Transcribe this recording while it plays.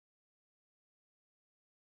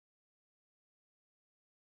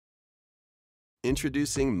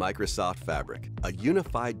Introducing Microsoft Fabric, a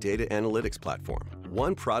unified data analytics platform.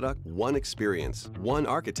 One product, one experience, one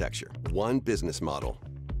architecture, one business model.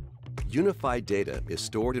 Unified data is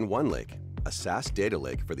stored in one lake, a SaaS data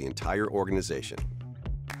lake for the entire organization.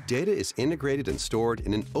 Data is integrated and stored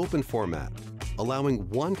in an open format, allowing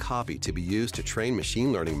one copy to be used to train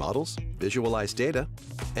machine learning models, visualize data,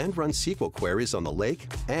 and run SQL queries on the lake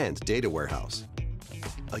and data warehouse.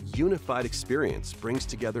 A unified experience brings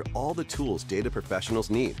together all the tools data professionals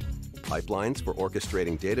need: pipelines for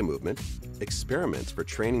orchestrating data movement, experiments for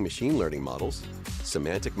training machine learning models,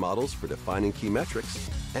 semantic models for defining key metrics,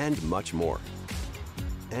 and much more.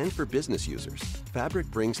 And for business users, Fabric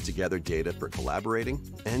brings together data for collaborating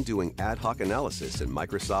and doing ad hoc analysis in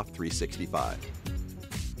Microsoft 365.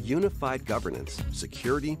 Unified governance,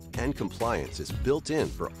 security, and compliance is built in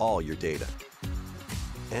for all your data.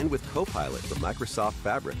 And with Copilot from Microsoft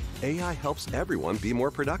Fabric, AI helps everyone be more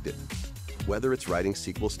productive. Whether it's writing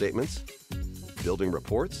SQL statements, building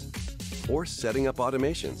reports, or setting up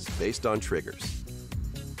automations based on triggers.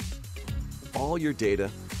 All your data,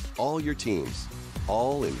 all your teams,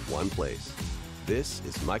 all in one place. This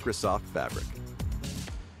is Microsoft Fabric.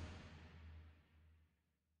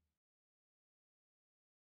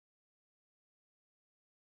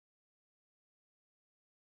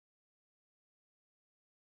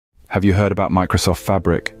 Have you heard about Microsoft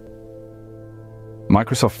Fabric?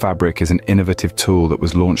 Microsoft Fabric is an innovative tool that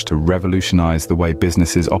was launched to revolutionize the way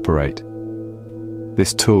businesses operate.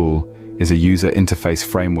 This tool is a user interface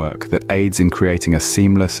framework that aids in creating a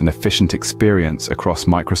seamless and efficient experience across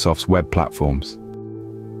Microsoft's web platforms.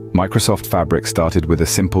 Microsoft Fabric started with a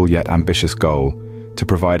simple yet ambitious goal to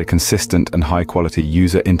provide a consistent and high-quality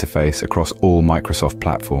user interface across all Microsoft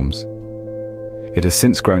platforms. It has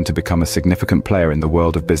since grown to become a significant player in the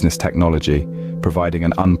world of business technology, providing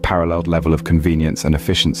an unparalleled level of convenience and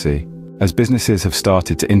efficiency. As businesses have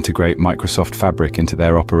started to integrate Microsoft Fabric into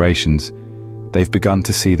their operations, they've begun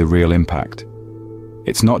to see the real impact.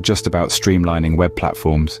 It's not just about streamlining web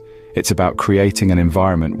platforms, it's about creating an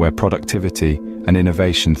environment where productivity and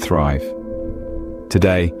innovation thrive.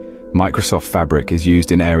 Today, Microsoft Fabric is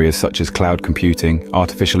used in areas such as cloud computing,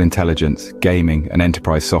 artificial intelligence, gaming, and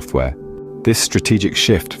enterprise software. This strategic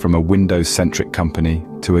shift from a Windows-centric company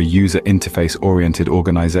to a user interface-oriented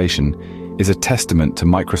organization is a testament to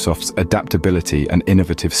Microsoft's adaptability and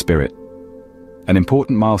innovative spirit. An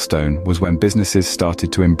important milestone was when businesses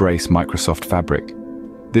started to embrace Microsoft Fabric.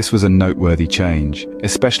 This was a noteworthy change,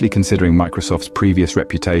 especially considering Microsoft's previous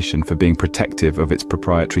reputation for being protective of its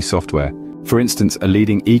proprietary software. For instance, a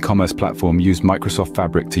leading e-commerce platform used Microsoft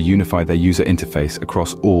Fabric to unify their user interface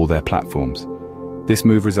across all their platforms. This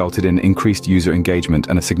move resulted in increased user engagement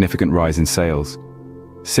and a significant rise in sales.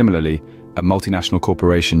 Similarly, a multinational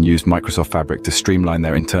corporation used Microsoft Fabric to streamline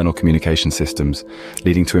their internal communication systems,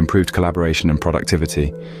 leading to improved collaboration and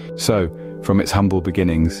productivity. So, from its humble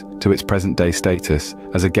beginnings to its present-day status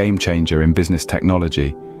as a game-changer in business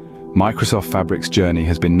technology, Microsoft Fabric's journey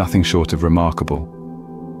has been nothing short of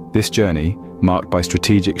remarkable. This journey, marked by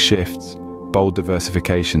strategic shifts, bold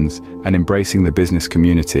diversifications, and embracing the business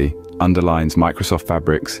community, underlines Microsoft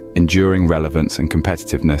Fabric's enduring relevance and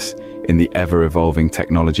competitiveness in the ever-evolving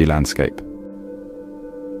technology landscape.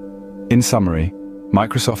 In summary,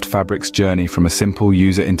 Microsoft Fabric's journey from a simple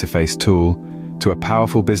user interface tool to a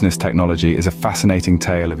powerful business technology is a fascinating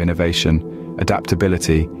tale of innovation,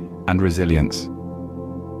 adaptability, and resilience.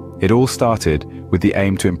 It all started with the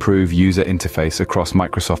aim to improve user interface across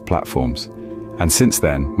Microsoft platforms. And since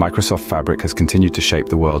then, Microsoft Fabric has continued to shape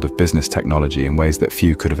the world of business technology in ways that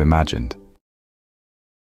few could have imagined.